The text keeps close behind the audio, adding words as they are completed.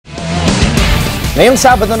Ngayong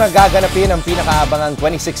Sabado na gaganapin ang pinakaabangang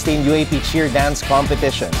 2016 UAAP Cheerdance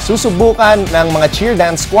Competition. Susubukan ng mga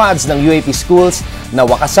cheerdance squads ng UAAP schools na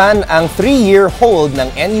wakasan ang 3-year hold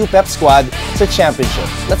ng NU Pep Squad sa championship.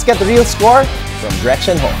 Let's get the real score from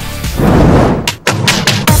Gretchen Ho.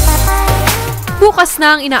 Bukas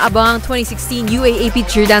na ang inaabangang 2016 UAAP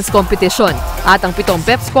Cheerdance Competition at ang 7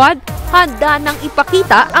 Pep Squad handa nang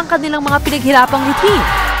ipakita ang kanilang mga pinaghirapang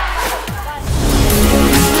routine.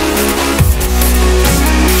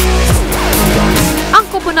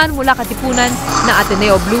 Koponan mula Katipunan na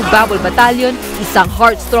Ateneo Blue Bubble Battalion, isang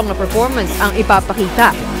heart-strong na performance ang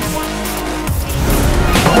ipapakita.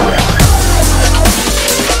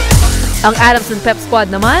 Ang Adamson Pep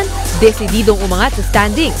Squad naman, desididong umangat sa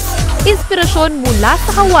standings. Inspirasyon mula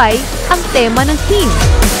sa Hawaii ang tema ng team.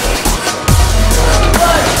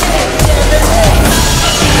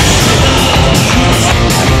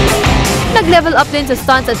 Nag-level up din sa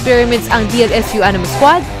stunts at pyramids ang DLSU Anime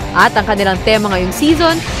Squad at ang kanilang tema ngayong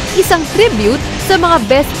season, isang tribute sa mga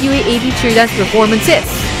best UAAP cheerdance performances.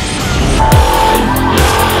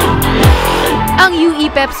 Ang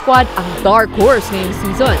UE Pep Squad ang dark horse ngayong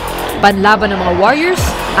season. Panlaban ng mga Warriors,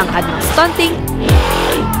 ang kanilang stunting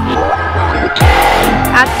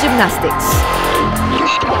at gymnastics.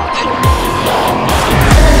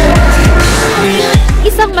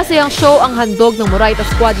 Isang masayang show ang handog ng Moraita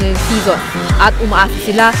Squad ngayong season at umaasa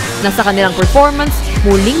sila na sa kanilang performance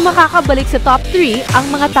muling makakabalik sa top 3 ang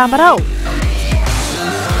mga Tamaraw.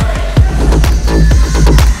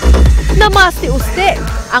 Namaste-uste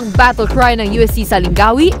ang battle cry ng USC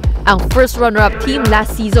Salingawi, ang first runner-up team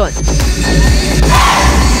last season.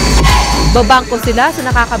 Babangko sila sa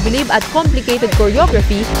nakakabilib at complicated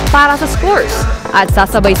choreography para sa scores at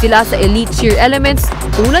sasabay sila sa elite cheer elements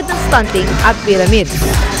tulad ng stunting at pyramids.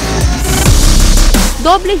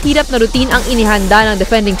 Doble hirap na routine ang inihanda ng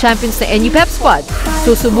defending champions na NU Pep Squad.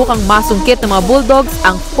 Susubukang masungkit ng mga Bulldogs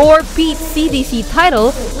ang 4-peat CDC title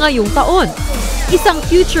ngayong taon. Isang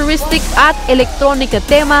futuristic at electronic na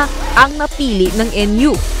tema ang napili ng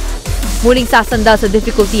NU. Muling sasandal sa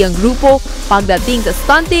difficulty ang grupo pagdating sa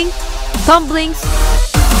stunting, tumblings,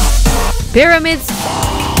 pyramids,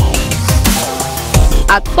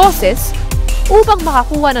 at tosses upang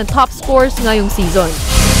makakuha ng top scores ngayong season.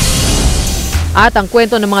 At ang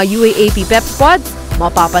kwento ng mga UAAP Pep Squads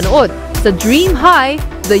mapapanood sa Dream High,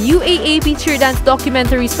 the UAAP Cheerdance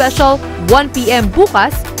Documentary Special, 1 p.m.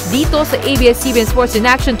 bukas dito sa ABS-CBN Sports in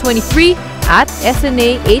Action 23 at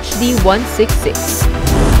SNA HD 166.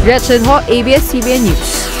 Gretchen Ho, ABS-CBN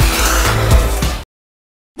News.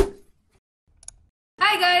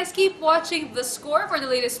 Hi guys, keep watching The Score for the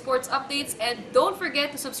latest sports updates and don't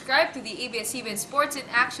forget to subscribe to the ABS-CBN Sports in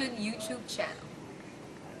Action YouTube channel.